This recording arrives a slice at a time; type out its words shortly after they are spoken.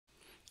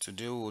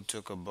Today we'll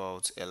talk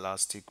about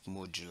elastic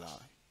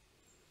moduli.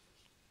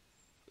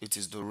 It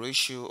is the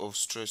ratio of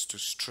stress to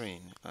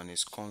strain and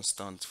is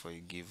constant for a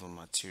given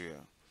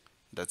material.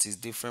 That is,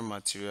 different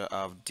material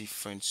have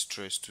different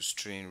stress to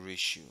strain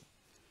ratio.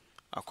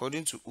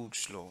 According to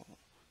Hooke's law,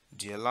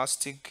 the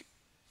elastic,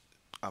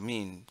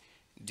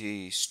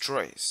 the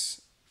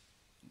stress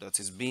that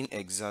is being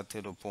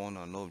exerted upon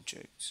an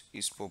object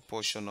is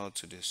proportional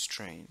to the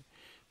strain,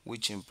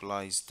 which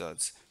implies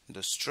that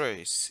the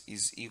stress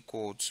is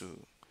equal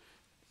to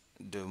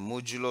the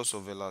modulus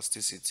of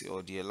elasticity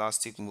or the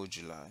elastic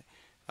moduli,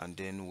 and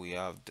then we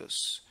have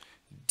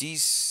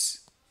this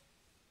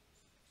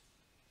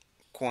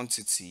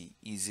quantity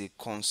is a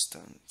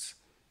constant,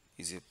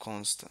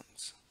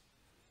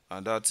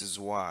 and that is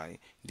why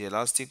the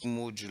elastic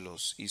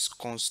modulus is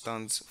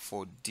constant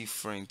for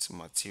different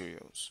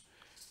materials.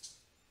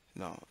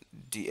 Now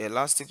the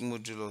elastic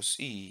modulus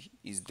E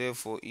is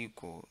therefore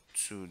equal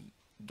to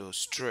the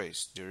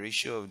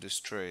ratio of the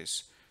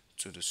stress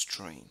to the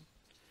strain.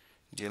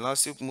 The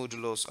elastic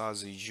modulus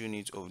has a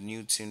unit of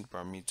Newton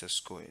per meter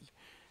squared,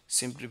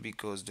 simply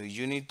because the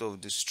unit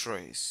of the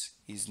stress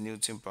is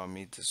Newton per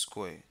meter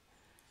square.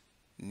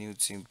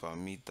 Newton per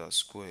meter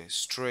square.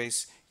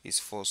 Stress is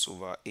force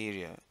over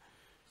area,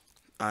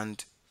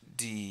 and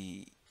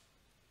the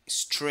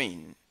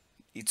strain,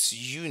 its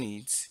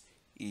unit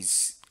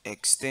is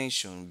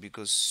extension,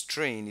 because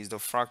strain is the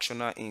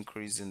fractional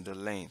increase in the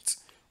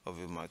length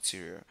of a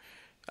material,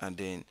 and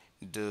then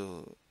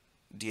the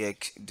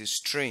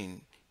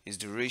strain is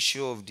the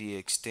ratio of the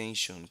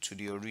extension to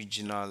the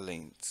original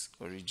length.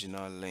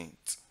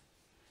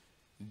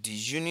 The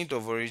unit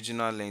of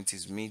original length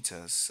is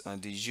meters,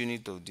 and the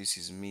unit of this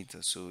is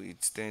meters, so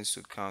it tends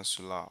to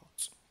cancel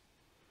out.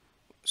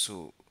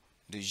 So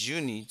the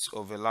unit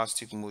of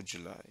elastic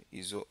moduli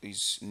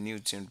is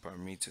Newton per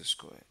meter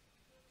square.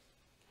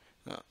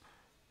 Now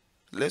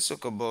let's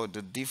talk about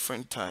the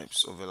different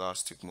types of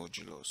elastic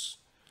modulus.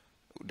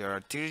 There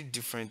are three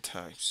different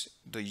types: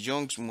 the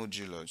Young's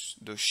modulus,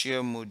 the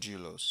shear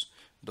modulus,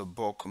 the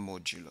bulk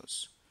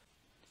modulus.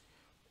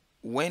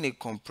 When a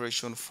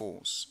compression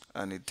force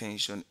and a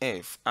tension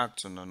F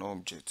act on an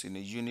object in a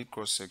unit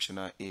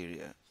cross-sectional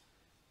area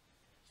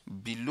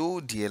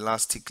below the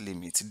elastic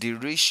limit, the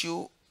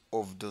ratio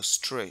of the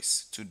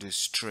stress to the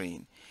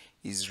strain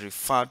is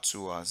referred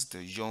to as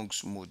the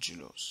Young's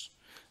modulus.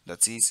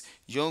 That is,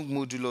 Young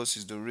modulus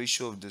is the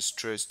ratio of the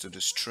stress to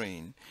the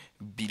strain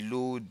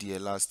below the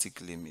elastic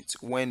limit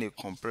when a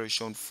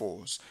compression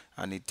force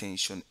and a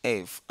tension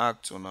F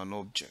act on an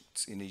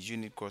object in a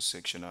unit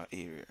cross-sectional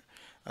area.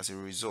 As a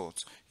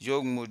result,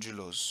 Young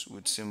modulus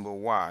with symbol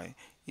Y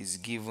is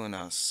given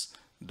as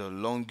the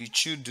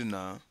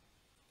longitudinal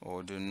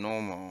or the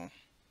normal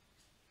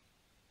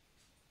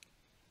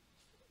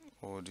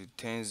or the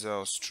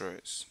tensile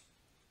stress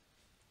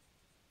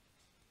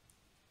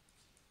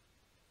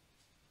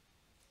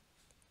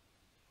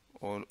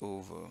all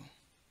over.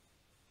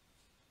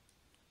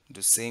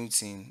 The same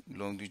thing,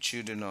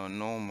 longitudinal,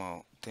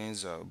 normal,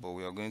 tensile, but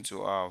we are going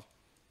to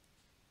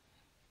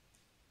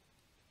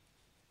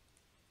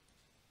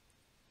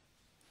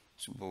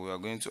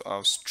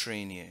have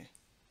strain here,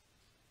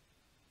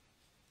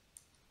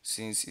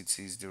 since it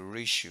is the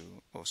ratio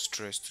of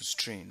stress to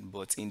strain,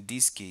 but in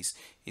this case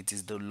it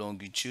is the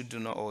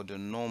longitudinal or the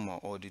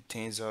normal or the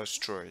tensile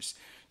stress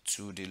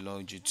to the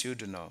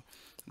longitudinal,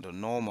 the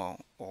normal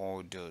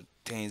or the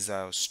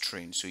tensile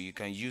strain. So you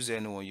can use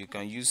anyone. You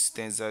can use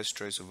tensile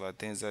stress over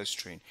tensile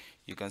strain.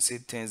 You can say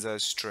tensile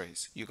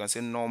stress, you can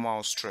say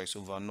normal stress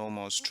over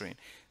normal strain,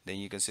 then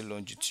you can say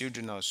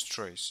longitudinal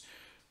stress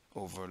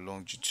over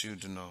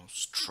longitudinal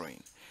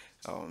strain.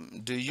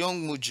 The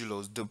Young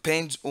modulus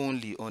depends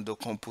only on the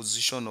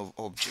composition of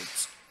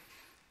objects.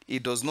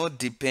 It does not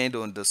depend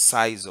on the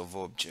size of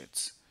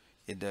objects.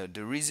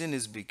 The reason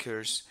is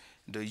because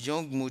the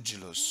Young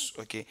modulus,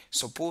 okay,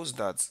 suppose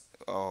that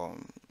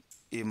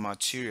a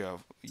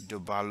material, the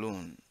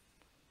balloon,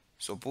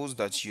 suppose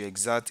that you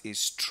exert a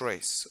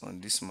stress on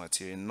this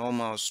material,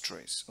 normal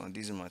stress on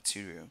this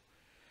material,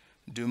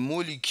 the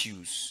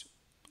molecules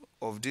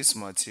of this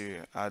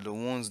material are the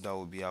ones that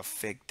will be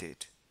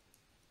affected.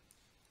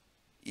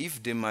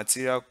 If the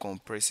material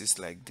compresses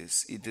like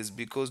this, it is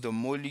because the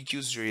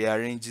molecules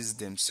rearranges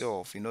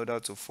themselves in order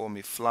to form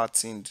a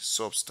flattened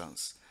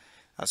substance.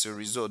 As a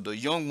result, the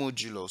Young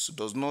modulus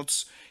does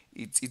not,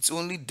 it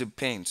only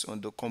depends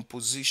on the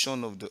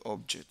composition of the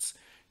object.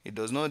 It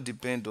does not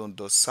depend on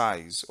the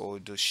size or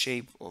the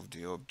shape of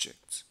the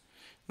object.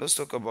 Let's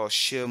talk about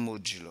shear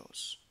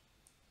modulus.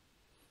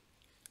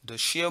 The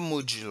shear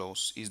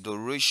modulus is the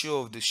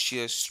ratio of the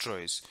shear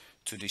stress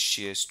to the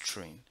shear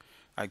strain.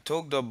 I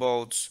talked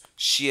about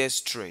shear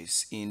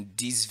stress in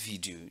this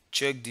video.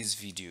 Check this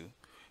video.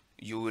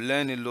 You will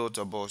learn a lot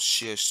about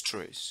shear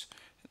stress.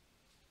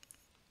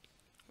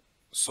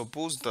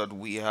 Suppose that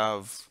we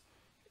have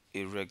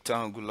a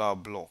rectangular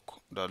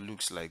block that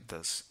looks like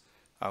this.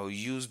 I will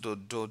use the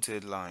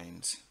dotted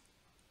lines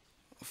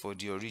for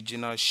the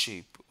original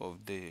shape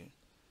of the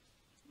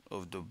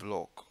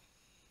block.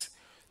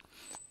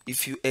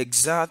 If you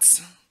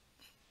exert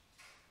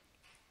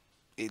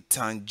a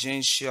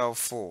tangential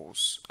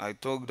force. I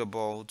talked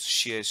about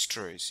shear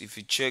stress. If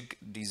you check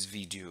this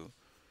video,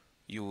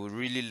 you will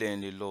really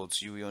learn a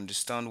lot. You will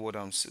understand what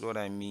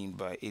I mean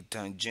by a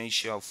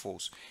tangential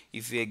force.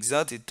 If you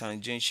exert a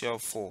tangential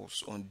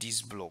force on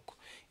this block,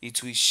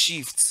 it will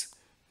shift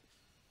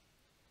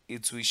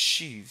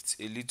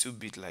a little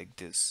bit like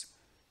this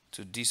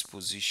to this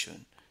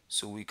position,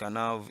 so we can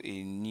have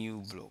a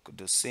new block,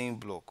 the same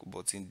block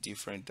but in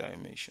different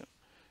dimension.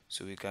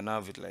 So we can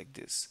have it like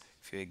this.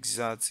 If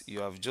you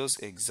have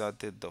just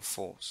exerted the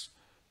force,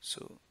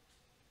 so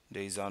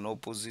there is an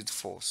opposite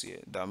force here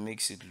that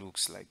makes it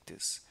looks like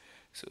this.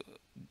 So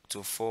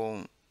to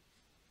form,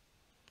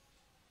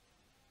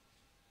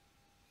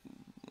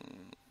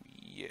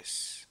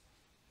 yes,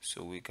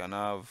 so we can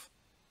have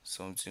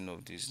something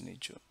of this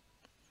nature.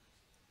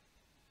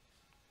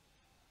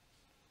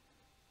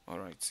 All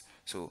right,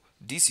 so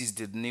this is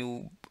the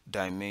new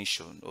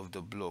dimension of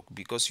the block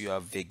because you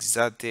have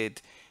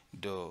exerted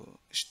the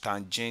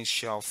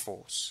tangential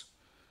force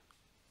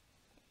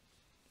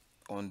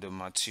on the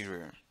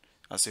material.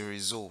 As a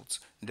result,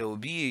 there will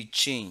be a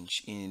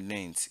change in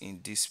length in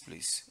this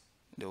place.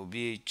 There will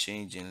be a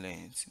change in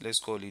length. Let's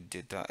call it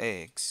delta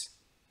x.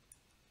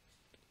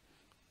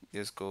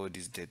 Let's call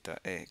this delta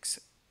x.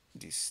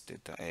 This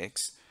delta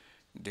x.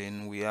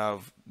 Then we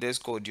have, let's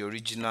call the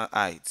original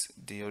height.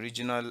 The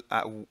original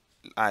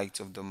height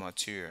of the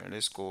material.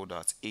 Let's call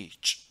that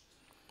h.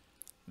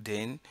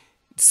 Then,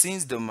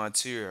 since the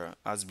material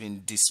has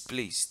been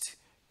displaced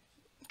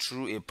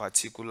through a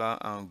particular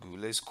angle,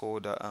 let's call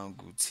that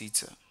angle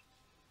theta.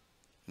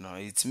 Now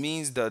it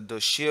means that the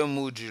shear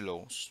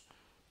modulus,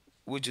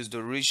 which is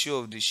the ratio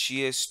of the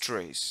shear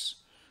stress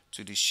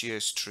to the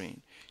shear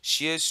strain.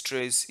 Shear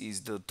stress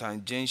is the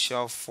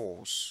tangential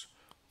force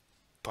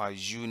per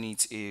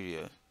unit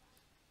area.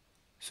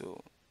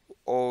 So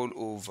all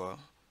over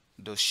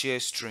the shear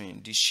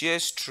strain. The shear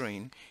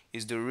strain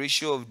is the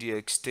ratio of the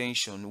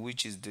extension,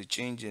 which is the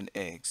change in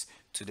x,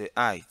 to the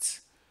height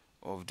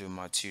of the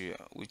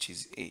material, which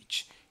is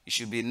h. It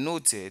should be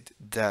noted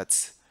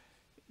that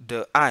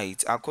the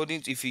height,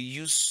 according to, if you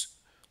use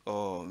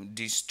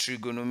this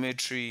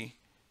trigonometry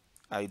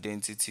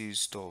identity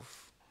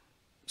stuff,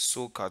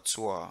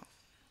 SOHCAHTOA,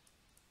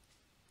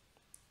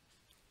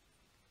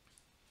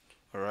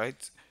 all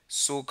right,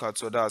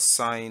 SOHCAHTOA, that's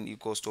sine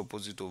equals to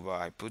opposite over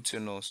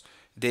hypotenuse.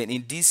 Then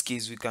in this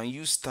case we can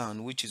use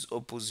tan, which is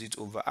opposite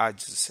over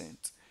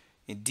adjacent.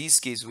 In this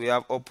case we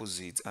have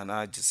opposite and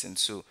adjacent,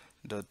 so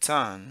the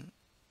tan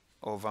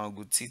of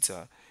angle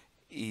theta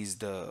is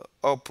the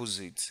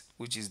opposite,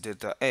 which is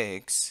delta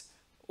x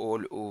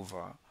all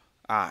over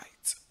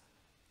height.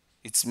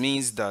 It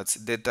means that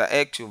delta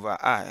x over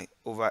I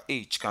over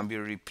h can be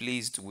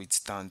replaced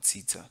with tan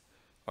theta.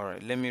 All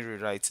right, let me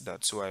rewrite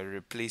that. So I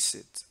replace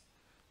it.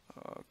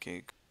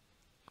 Okay,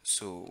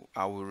 so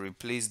I will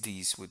replace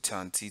this with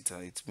tan theta.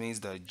 It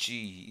means that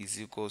g is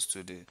equals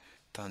to the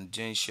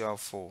tangential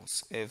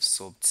force F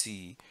sub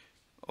t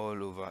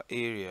all over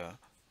area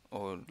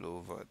all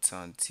over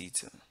tan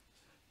theta.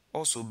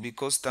 Also,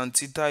 because tan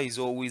theta is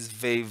always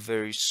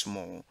very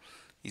small,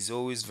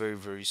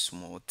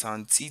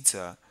 tan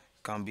theta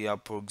can be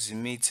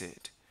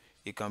approximated.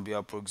 It can be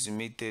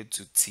approximated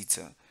to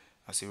theta.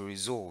 As a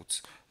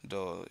result,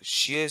 the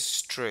shear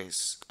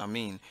stress,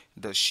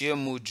 the shear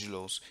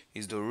modulus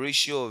is the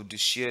ratio of the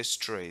shear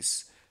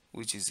stress,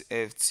 which is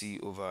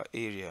ft over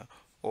area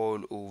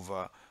all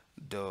over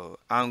the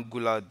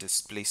angular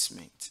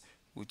displacement,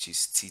 which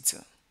is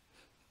theta.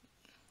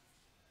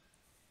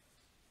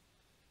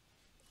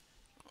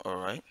 All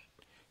right.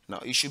 Now,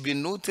 it should be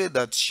noted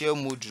that shear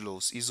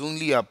modulus is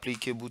only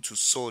applicable to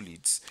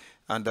solids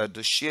and that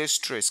the shear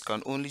stress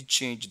can only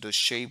change the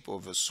shape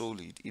of a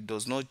solid. It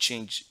does not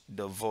change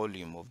the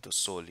volume of the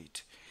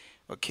solid.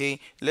 Okay,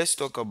 let's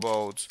talk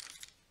about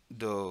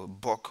the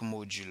bulk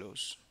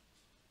modulus.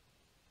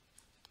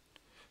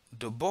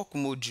 The bulk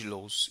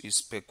modulus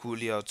is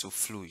peculiar to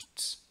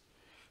fluids.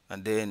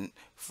 And then,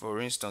 for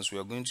instance, we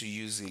are going to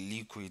use a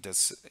liquid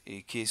as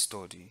a case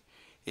study.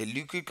 A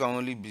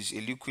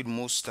liquid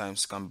most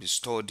times can be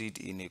stored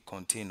in a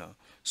container.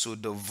 So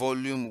the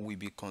volume will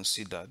be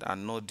considered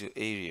and not the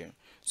area.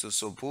 So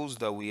suppose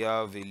that we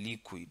have a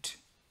liquid,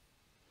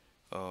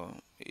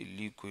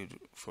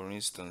 for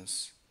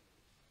instance,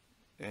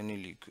 any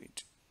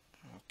liquid.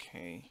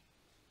 Okay,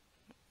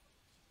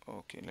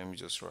 let me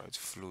just write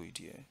fluid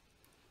here.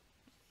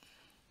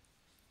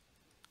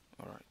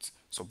 All right.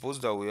 Suppose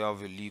that we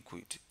have a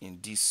liquid in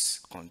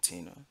this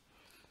container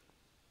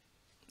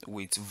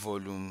with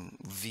volume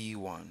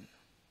V1,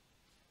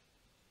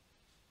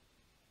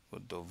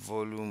 with the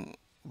volume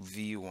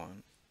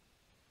V1,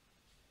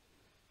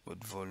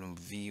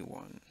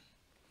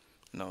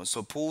 Now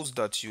suppose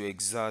that you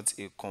exert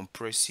a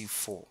compressive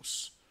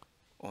force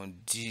on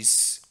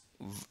this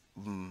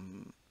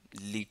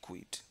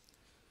liquid.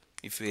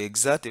 If you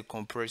exert a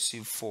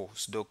compressive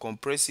force, the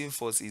compressive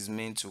force is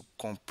meant to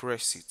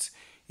compress it.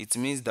 It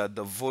means that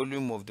the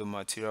volume of the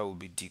material will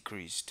be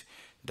decreased.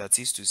 That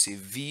is to say,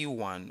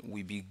 V1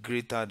 will be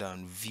greater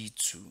than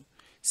V2.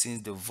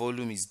 since the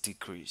volume is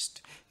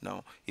decreased.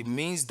 Now it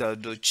means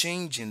that the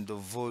change in the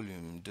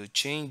volume,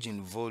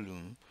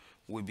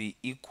 will be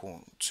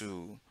equal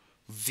to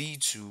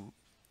V2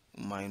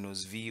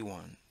 minus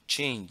V1.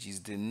 Change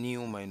is the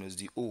new minus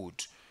the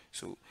old.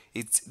 So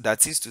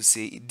that is to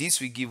say, this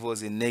will give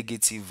us a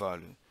negative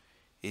value,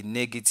 a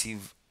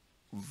negative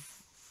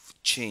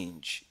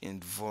change in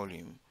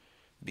volume,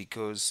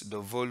 because the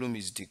volume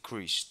is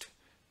decreased.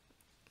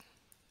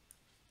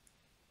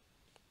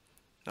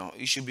 Now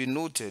it should be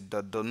noted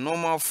that the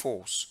normal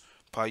force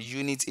per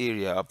unit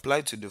area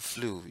applied to the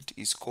fluid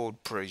is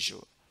called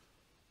pressure.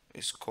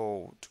 It's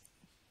called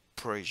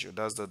pressure.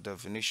 That's the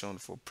definition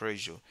for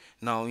pressure.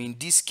 Now in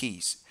this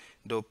case,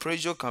 the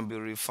pressure can be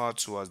referred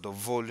to as the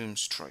volume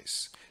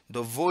stress.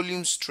 The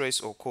volume stress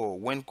occurs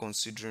when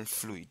considering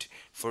fluid.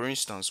 For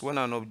instance, when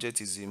an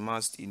object is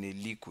immersed in a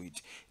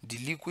liquid, the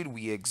liquid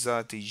will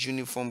exert a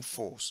uniform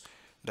force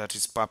that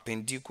is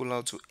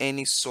perpendicular to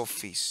any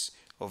surface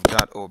of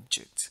that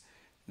object.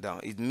 Now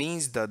it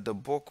means that the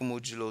bulk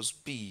modulus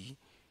B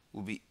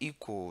will be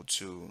equal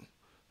to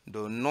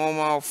the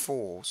normal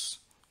force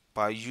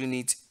per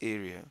unit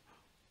area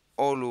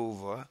all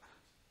over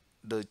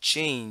the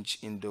change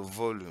in the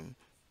volume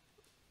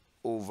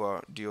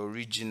over the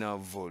original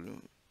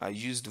volume. I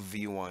used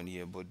V1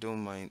 here, but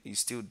don't mind,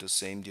 it's still the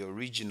same, the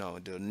original,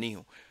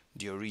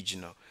 the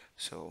original.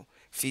 So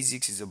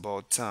physics is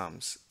about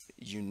terms.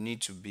 You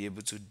need to be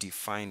able to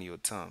define your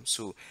terms.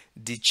 So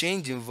the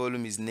change in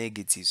volume is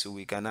negative, so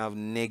we can have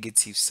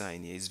negative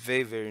sign here. It's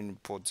very, very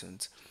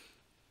important.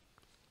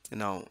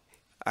 Now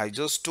I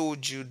just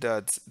told you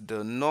that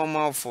the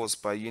normal force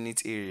per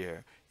unit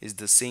area is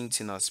the same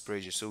thing as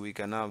pressure, so we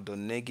can have the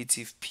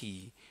negative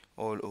P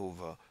all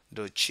over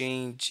the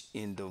change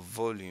in the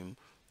volume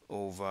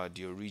over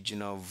the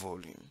original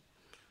volume,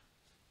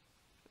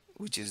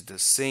 which is the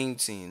same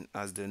thing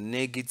as the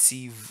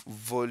negative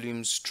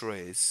volume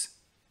stress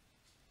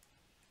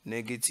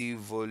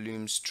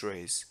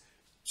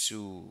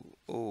to,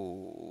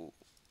 oh,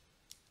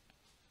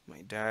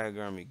 my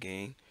diagram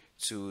again,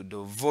 to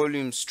the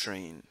volume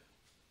strain.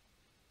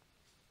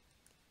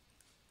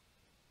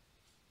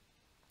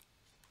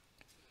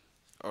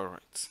 All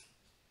right.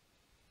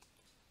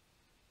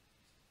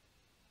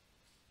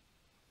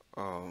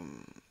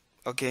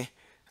 Okay,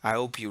 I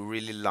hope you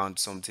really learned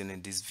something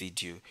in this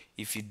video.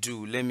 If you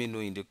do, let me know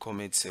in the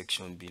comment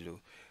section below.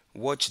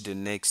 Watch the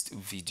next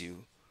video,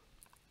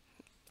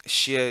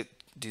 share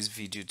this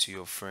video to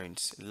your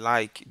friends,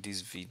 like this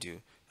video,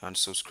 and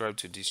subscribe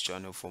to this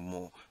channel for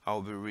more.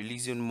 I'll be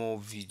releasing more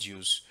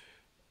videos.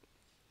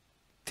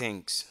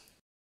 Thanks.